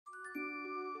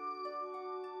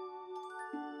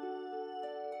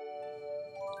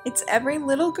It's every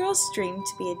little girl's dream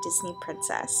to be a Disney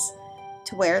princess,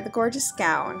 to wear the gorgeous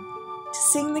gown, to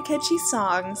sing the catchy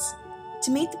songs,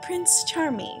 to meet the Prince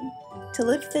Charming, to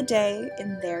live the day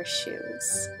in their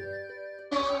shoes.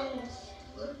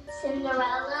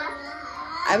 Cinderella.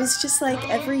 I was just like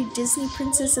every Disney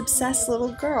princess obsessed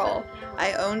little girl.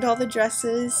 I owned all the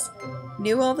dresses,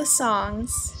 knew all the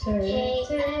songs,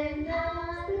 and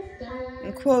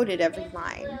quoted every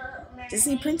line.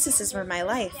 Disney princesses were my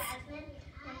life.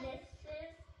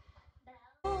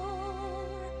 I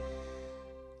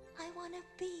want to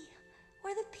be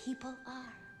where the people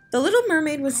are. The Little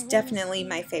Mermaid was definitely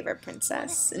my favorite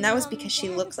princess, and that was because she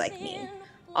looked like me.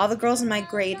 All the girls in my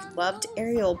grade loved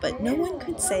Ariel, but no one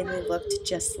could say they looked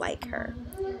just like her.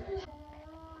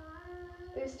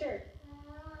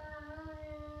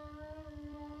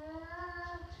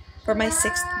 For my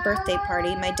 6th birthday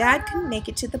party, my dad couldn't make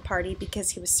it to the party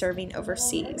because he was serving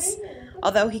overseas.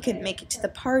 Although he couldn't make it to the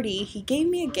party, he gave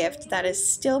me a gift that is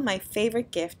still my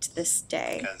favorite gift to this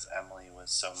day. Because Emily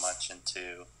was so much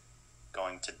into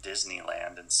going to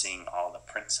Disneyland and seeing all the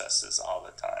princesses all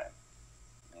the time.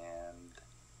 And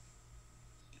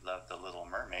you loved The Little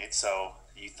Mermaid, so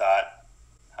you thought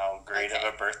how great of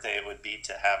a birthday it would be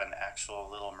to have an actual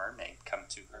Little Mermaid come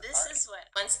to her This party. is what,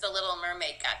 once the Little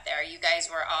Mermaid got there, you guys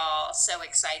were all so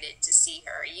excited to see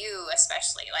her. You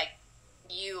especially, like,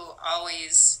 you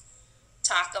always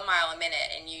talk a mile a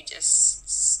minute and you just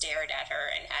stared at her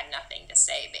and had nothing to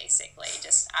say, basically.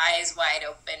 Just eyes wide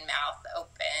open, mouth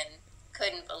open,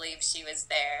 couldn't believe she was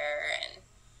there. And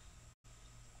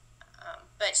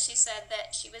but she said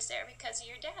that she was there because of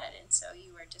your dad, and so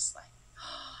you were just like,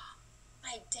 oh,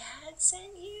 my dad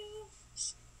sent you?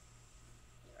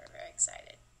 You were very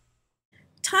excited.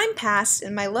 Time passed,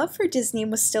 and my love for Disney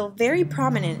was still very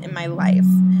prominent in my life.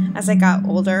 As I got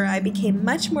older, I became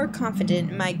much more confident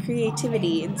in my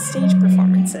creativity in stage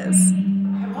performances.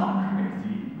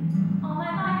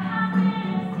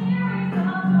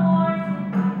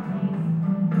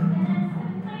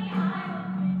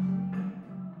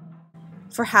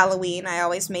 For Halloween, I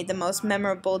always made the most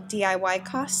memorable DIY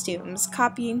costumes,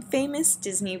 copying famous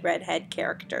Disney redhead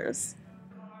characters.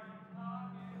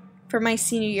 For my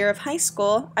senior year of high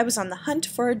school, I was on the hunt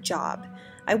for a job.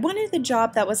 I wanted a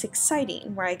job that was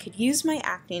exciting, where I could use my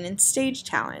acting and stage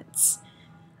talents.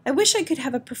 I wish I could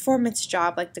have a performance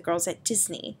job like the girls at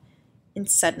Disney. And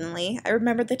suddenly, I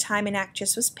remembered the time an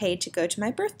actress was paid to go to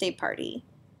my birthday party.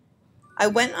 I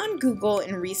went on Google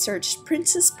and researched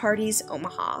Princess Parties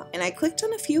Omaha, and I clicked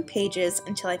on a few pages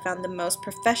until I found the most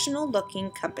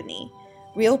professional-looking company,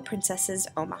 Real Princesses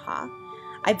Omaha.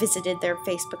 I visited their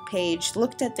Facebook page,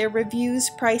 looked at their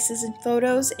reviews, prices, and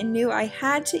photos, and knew I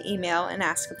had to email and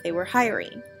ask if they were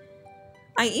hiring.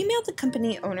 I emailed the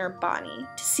company owner, Bonnie,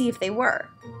 to see if they were.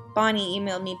 Bonnie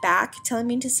emailed me back, telling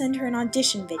me to send her an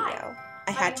audition video.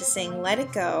 I had to sing Let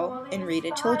It Go and read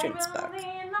a children's book.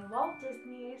 Walt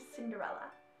Disney's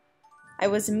Cinderella. I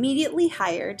was immediately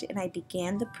hired, and I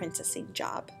began the princessing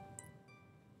job.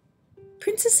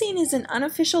 Princessing is an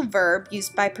unofficial verb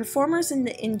used by performers in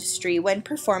the industry when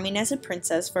performing as a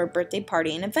princess for a birthday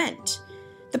party and event.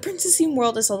 The princessing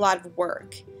world is a lot of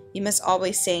work. You must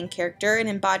always stay in character and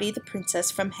embody the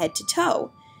princess from head to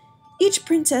toe. Each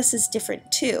princess is different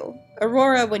too.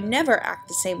 Aurora would never act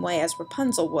the same way as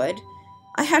Rapunzel would.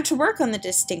 I had to work on the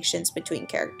distinctions between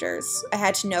characters. I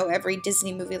had to know every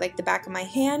Disney movie like the back of my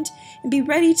hand and be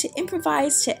ready to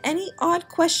improvise to any odd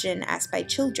question asked by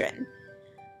children.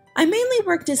 I mainly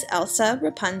worked as Elsa,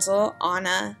 Rapunzel,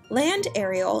 Anna, Land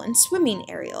Ariel, and Swimming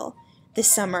Ariel.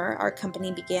 This summer, our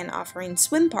company began offering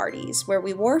swim parties where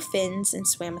we wore fins and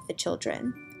swam with the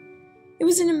children. It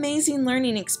was an amazing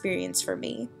learning experience for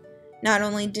me. Not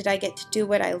only did I get to do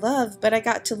what I love, but I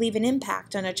got to leave an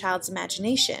impact on a child's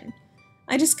imagination.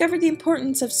 I discovered the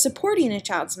importance of supporting a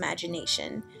child's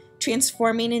imagination,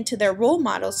 transforming into their role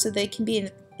models so they can be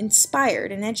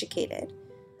inspired and educated.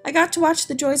 I got to watch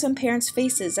the joys on parents'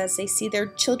 faces as they see their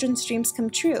children's dreams come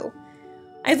true.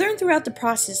 I learned throughout the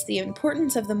process the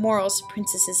importance of the morals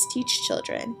princesses teach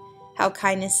children, how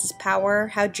kindness is power,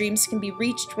 how dreams can be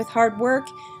reached with hard work,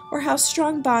 or how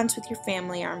strong bonds with your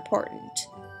family are important.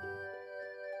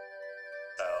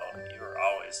 So you were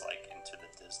always like into the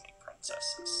Disney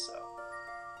princesses, so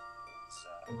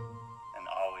and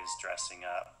always dressing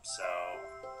up. So I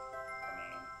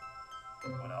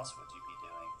mean, what else would you be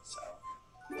doing? So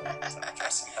dressing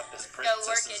up as Go work at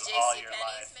princesses all your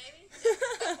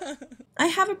JCPenney's, life. maybe? I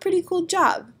have a pretty cool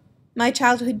job. My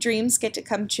childhood dreams get to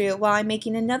come true while I'm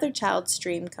making another child's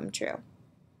dream come true.